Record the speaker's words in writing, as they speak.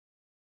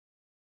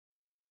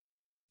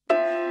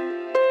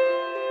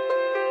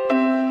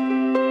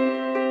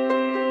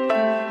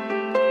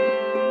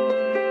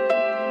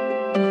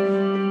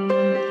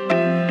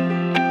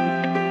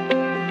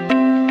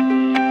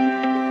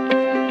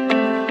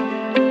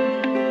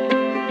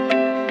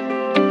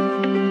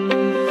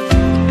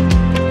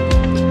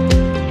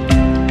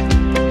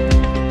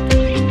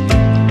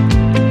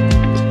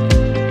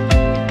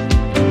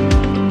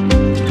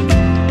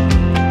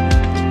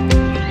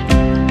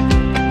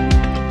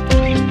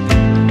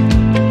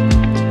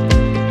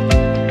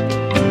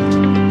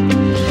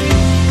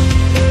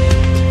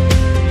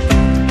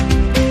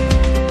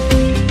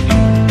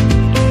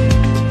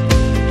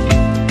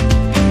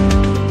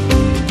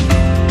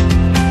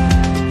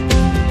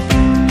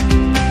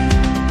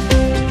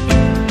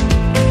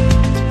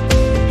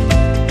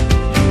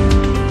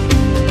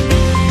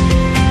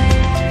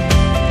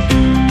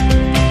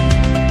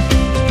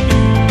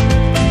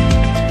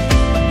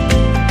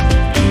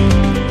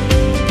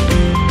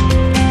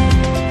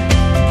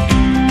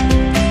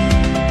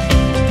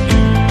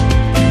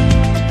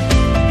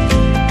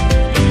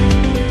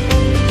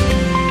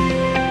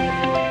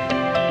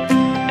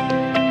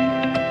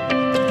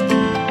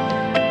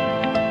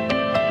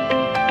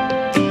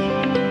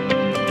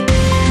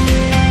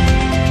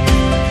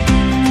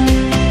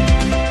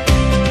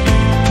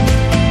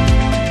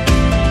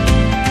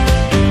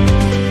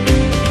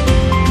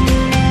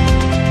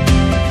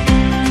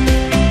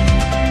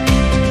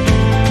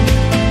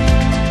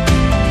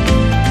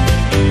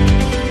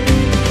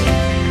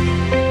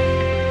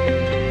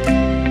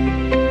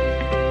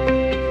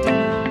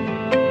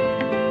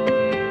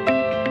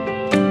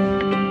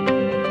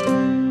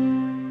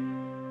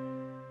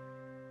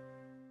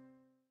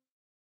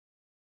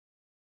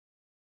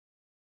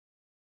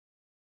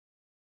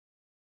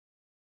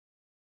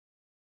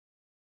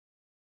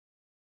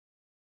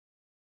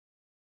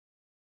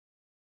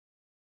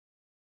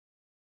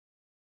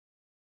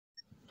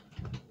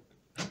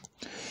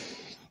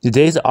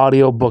Today's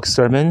audiobook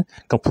sermon,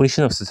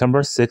 completion of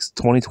September 6,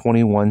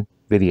 2021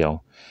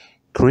 video.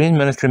 Korean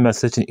ministry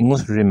message and English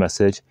ministry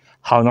message,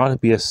 how not to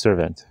be a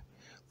servant.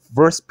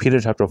 1 Peter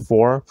chapter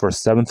 4, verse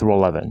 7 through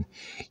 11.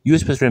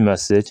 U.S. ministry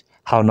message,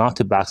 how not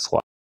to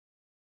backslide.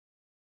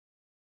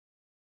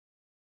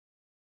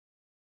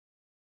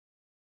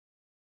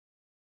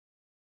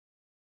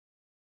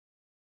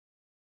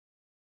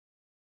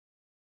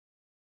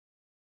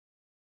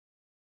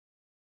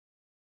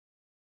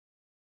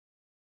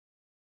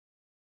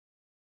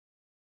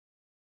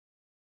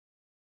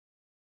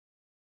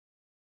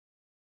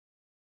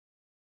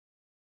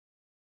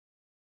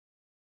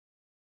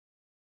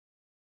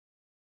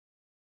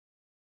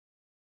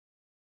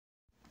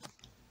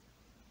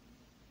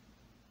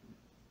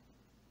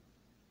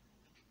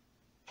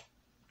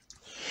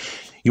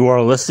 You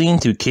are listening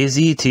to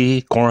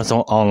KZT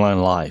Cornerstone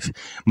Online Live.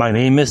 My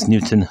name is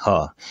Newton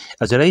He.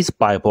 As today's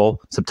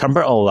Bible,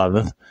 September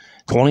 11th,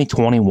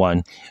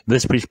 2021,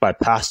 this preached by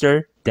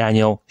Pastor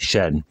Daniel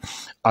Shen.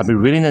 I'll be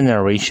reading the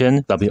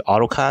narration that'll be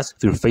autocast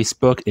through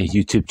Facebook and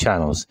YouTube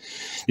channels.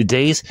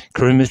 Today's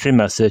Korean ministry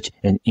message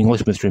and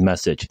English ministry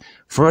message,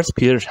 1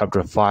 Peter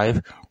chapter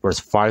 5, verse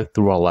 5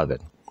 through 11.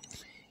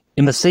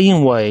 In the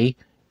same way,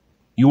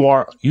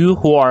 you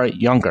who are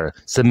younger,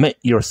 submit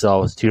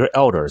yourselves to your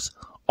elders.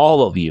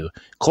 All of you,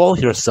 clothe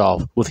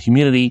yourself with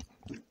humility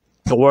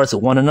towards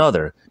one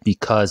another,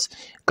 because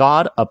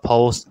God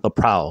opposes the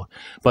proud,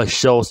 but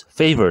shows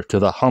favor to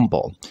the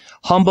humble.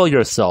 Humble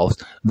yourselves,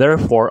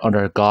 therefore,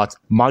 under God's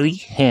mighty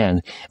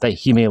hand, that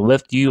he may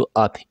lift you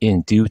up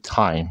in due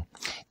time.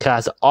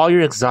 Cast all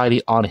your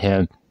anxiety on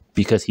him,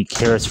 because he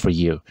cares for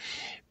you.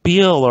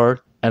 Be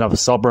alert and of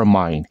sober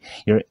mind.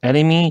 Your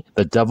enemy,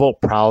 the devil,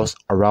 prowls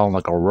around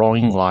like a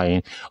roaring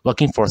lion,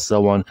 looking for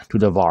someone to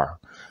devour.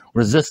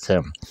 Resist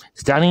him,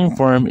 standing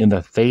firm in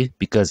the faith,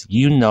 because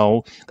you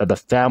know that the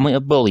family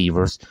of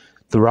believers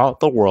throughout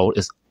the world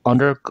is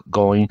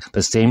undergoing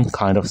the same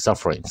kind of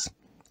sufferings.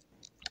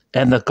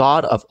 And the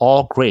God of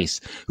all grace,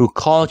 who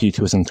called you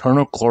to his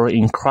eternal glory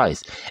in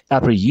Christ,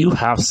 after you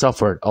have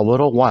suffered a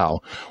little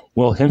while,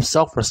 will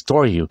himself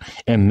restore you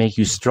and make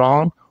you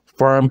strong,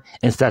 firm,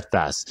 and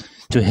steadfast.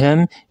 To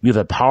him be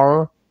the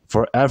power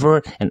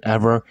forever and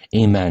ever.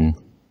 Amen.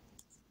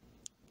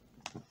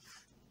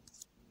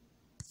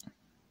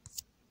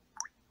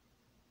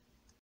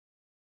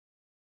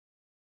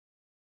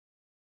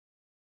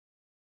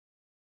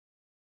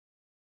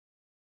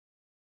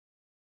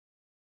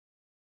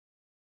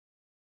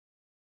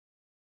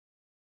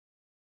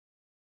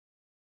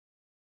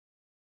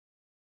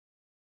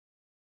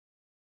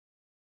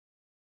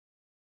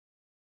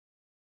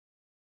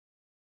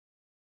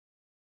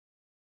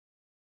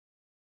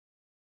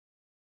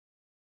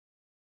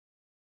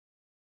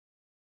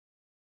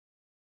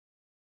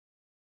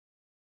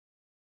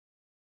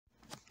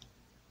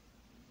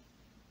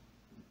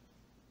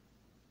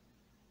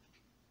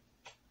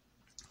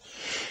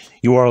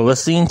 You are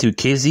listening to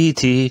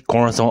KZT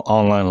Cornerstone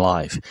Online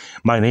Live.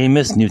 My name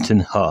is Newton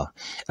He.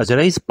 As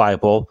today's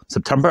Bible,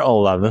 September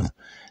 11th,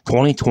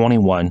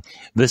 2021,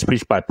 this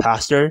preached by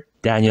Pastor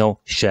Daniel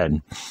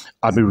Shen.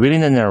 I'll be reading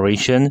the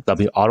narration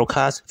that'll be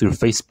autocast through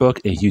Facebook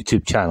and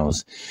YouTube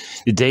channels.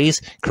 Today's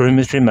Korean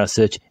ministry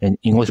message and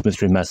English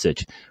ministry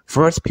message,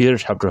 1 Peter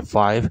chapter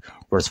 5,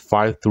 verse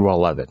 5 through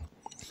 11.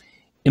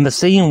 In the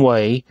same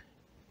way,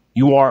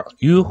 you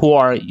who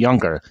are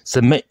younger,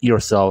 submit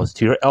yourselves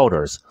to your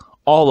elders.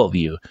 All of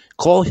you,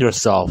 clothe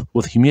yourself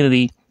with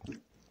humility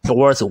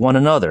towards one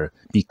another,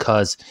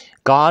 because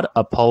God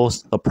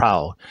opposes the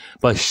proud,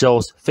 but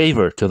shows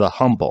favor to the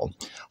humble.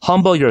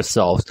 Humble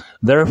yourselves,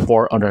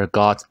 therefore, under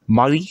God's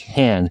mighty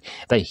hand,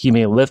 that he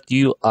may lift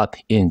you up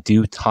in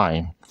due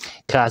time.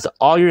 Cast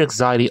all your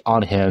anxiety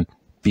on him,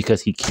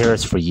 because he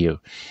cares for you.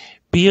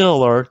 Be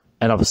alert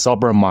and of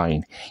sober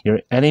mind.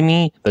 Your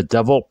enemy, the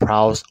devil,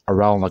 prowls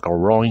around like a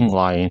roaring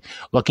lion,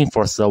 looking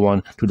for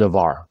someone to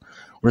devour.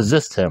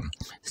 Resist him,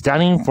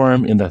 standing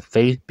firm in the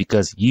faith,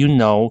 because you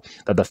know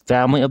that the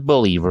family of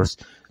believers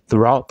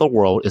throughout the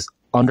world is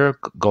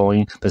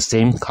undergoing the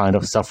same kind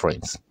of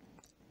sufferings.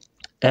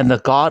 And the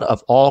God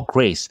of all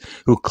grace,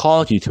 who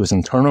called you to his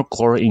eternal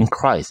glory in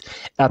Christ,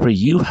 after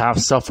you have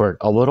suffered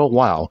a little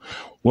while,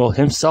 will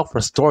himself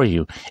restore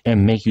you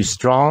and make you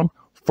strong,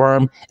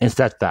 firm, and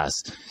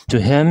steadfast.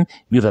 To him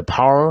be the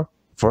power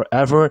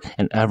forever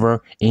and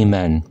ever.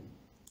 Amen.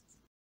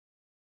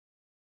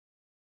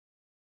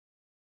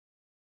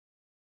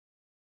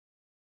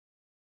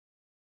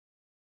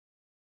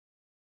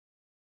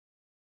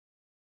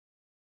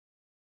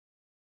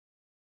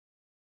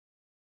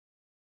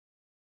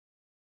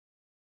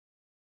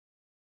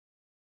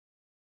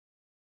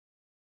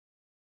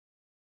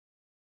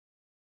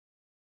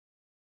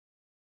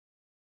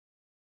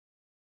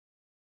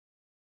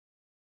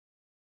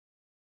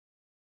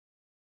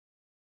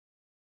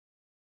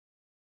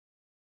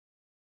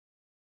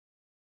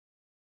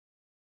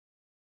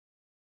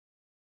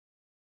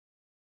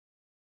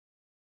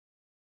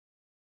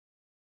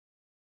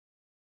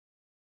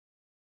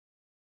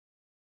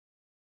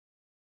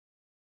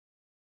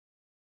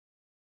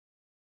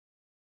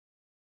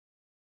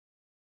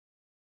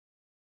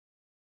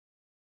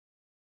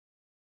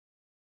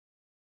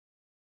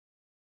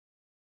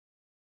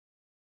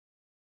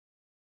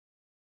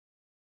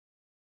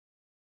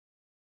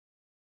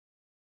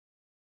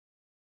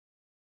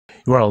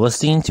 You are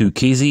listening to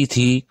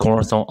KZT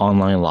Cornerstone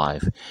Online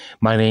Live.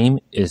 My name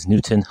is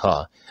Newton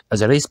He.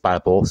 As today's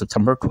Bible,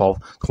 September 12,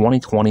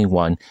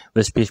 2021,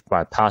 was preached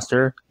by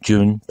Pastor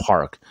June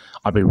Park.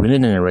 I'll be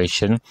reading the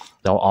narration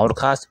that will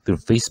autocast through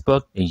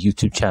Facebook and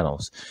YouTube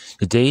channels.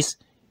 Today's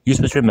youth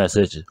ministry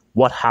message is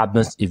what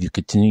happens if you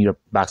continue your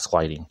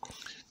backsliding.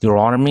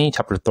 Deuteronomy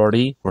chapter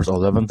 30, verse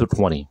 11 through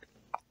 20.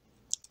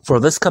 For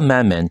this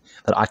commandment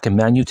that I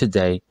command you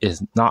today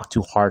is not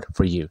too hard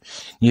for you,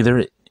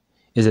 neither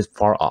is it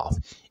far off.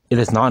 It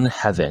is not in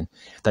heaven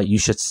that you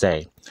should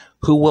say,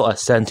 who will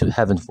ascend to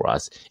heaven for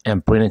us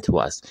and bring it to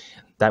us,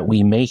 that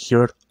we may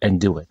hear it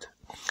and do it?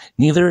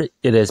 Neither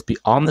it is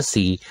beyond the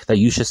sea that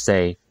you should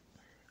say,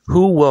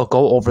 who will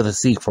go over the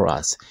sea for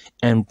us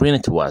and bring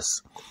it to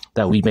us,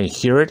 that we may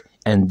hear it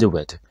and do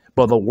it?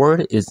 But the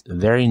word is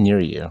very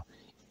near you.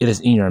 It is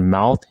in your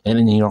mouth and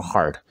in your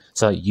heart,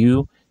 so that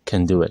you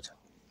can do it.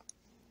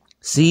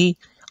 See,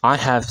 I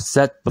have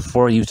set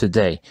before you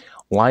today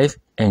life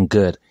and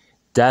good,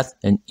 death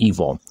and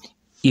evil.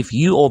 If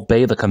you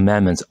obey the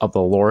commandments of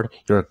the Lord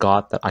your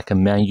God that I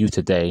command you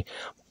today,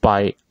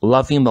 by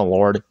loving the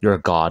Lord your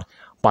God,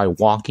 by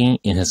walking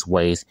in his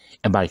ways,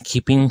 and by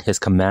keeping his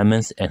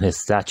commandments and his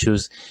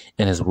statutes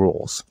and his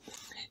rules,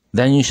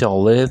 then you shall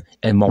live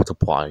and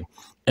multiply,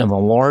 and the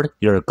Lord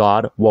your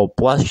God will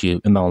bless you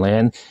in the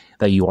land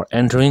that you are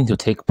entering to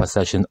take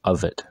possession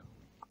of it.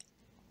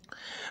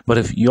 But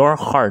if your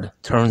heart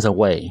turns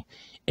away,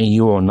 and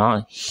you will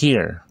not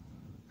hear,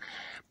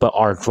 but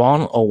are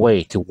drawn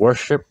away to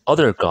worship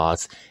other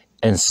gods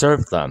and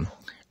serve them,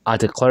 I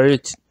declare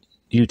to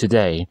you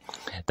today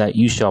that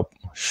you shall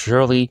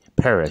surely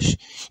perish.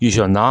 You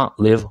shall not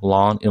live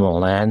long in the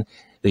land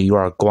that you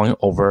are going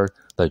over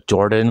the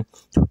Jordan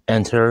to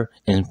enter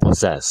and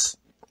possess.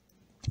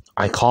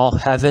 I call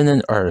heaven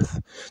and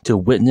earth to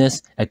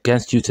witness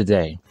against you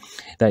today,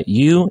 that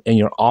you and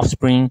your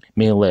offspring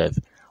may live,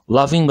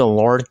 loving the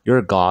Lord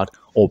your God,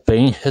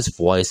 obeying his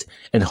voice,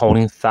 and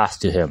holding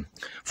fast to him.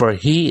 For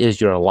he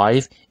is your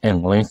life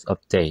and length of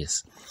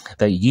days,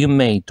 that you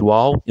may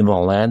dwell in the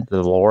land that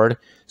the Lord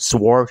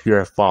swore to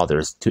your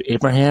fathers, to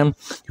Abraham,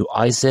 to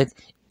Isaac,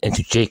 and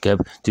to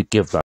Jacob, to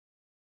give them.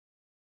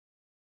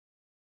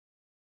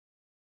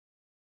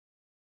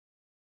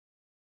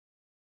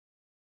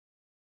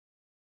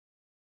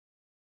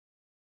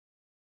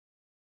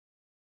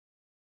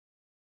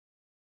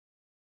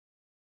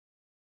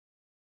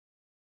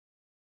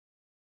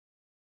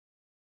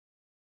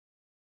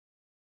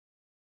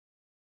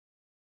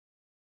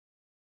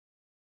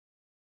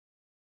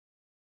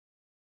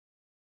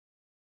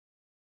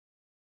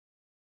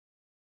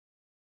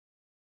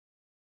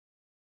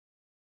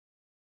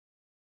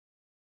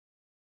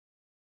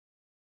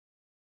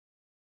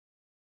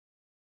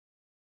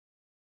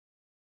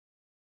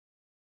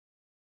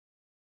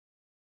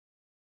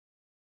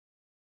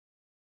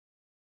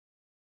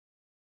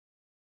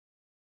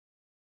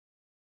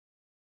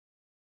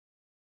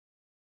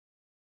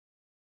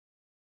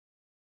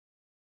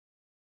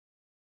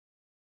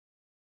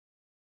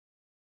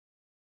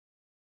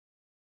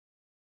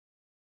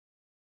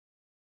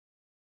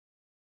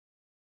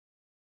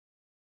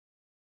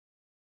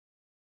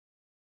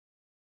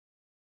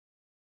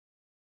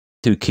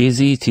 To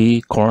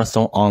KZT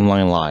Cornerstone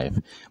Online Live.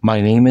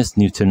 My name is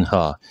Newton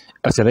He.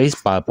 As today's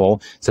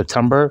Bible,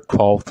 September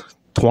 12,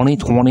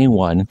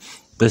 2021,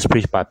 this is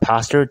preached by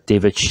Pastor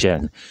David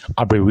Shin.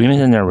 I'll be reading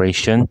the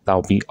narration that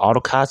will be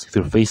autocast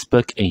through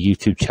Facebook and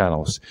YouTube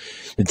channels.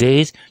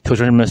 Today's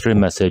children's ministry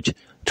message,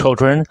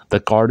 Children, the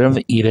Garden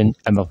of Eden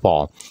and the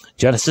Fall.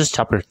 Genesis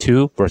chapter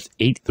 2, verse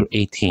 8 through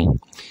 18.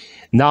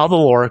 Now the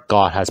Lord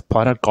God has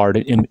planted a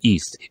garden in the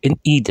east, in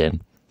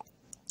Eden,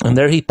 and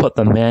there he put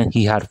the man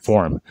he had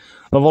formed.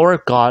 The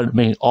Lord God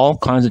made all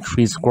kinds of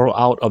trees grow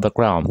out of the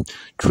ground,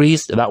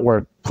 trees that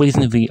were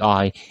pleasing to the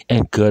eye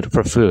and good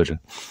for food.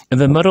 In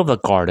the middle of the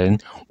garden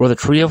were the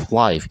tree of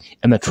life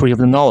and the tree of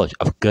the knowledge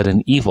of good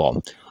and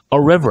evil.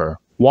 A river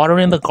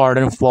watering the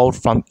garden flowed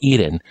from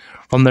Eden.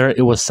 From there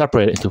it was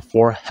separated into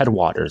 4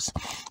 headwaters.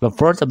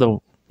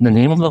 The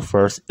name of the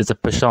first is the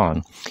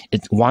Pishon.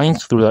 It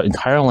winds through the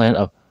entire land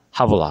of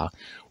Havilah,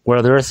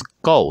 where there is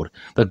gold.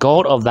 The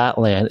gold of that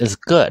land is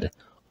good.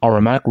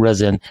 Aromatic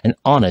resin and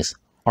onyx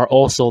are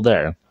also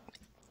there.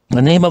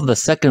 The name of the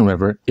second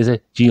river is a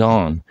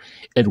Gihon.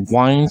 It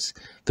winds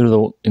through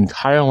the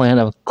entire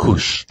land of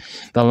Cush.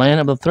 The land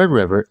of the third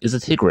river is a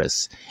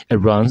Tigris. It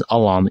runs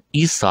along the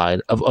east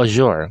side of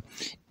Ashur.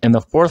 And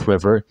the fourth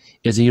river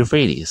is the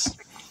Euphrates.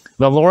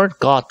 The Lord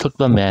God took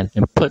the man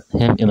and put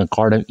him in the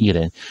Garden of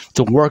Eden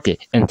to work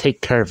it and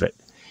take care of it.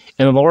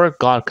 And the Lord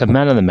God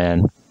commanded the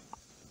man,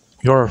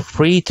 you are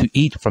free to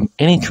eat from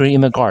any tree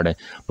in the garden,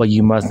 but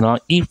you must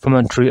not eat from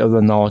the tree of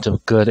the knowledge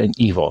of good and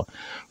evil.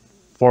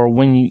 For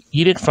when you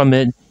eat it from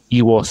it,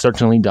 you will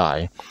certainly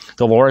die.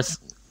 The Lord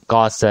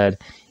God said,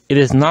 it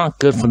is not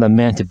good for the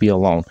man to be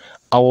alone.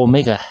 I will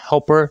make a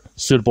helper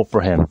suitable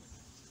for him.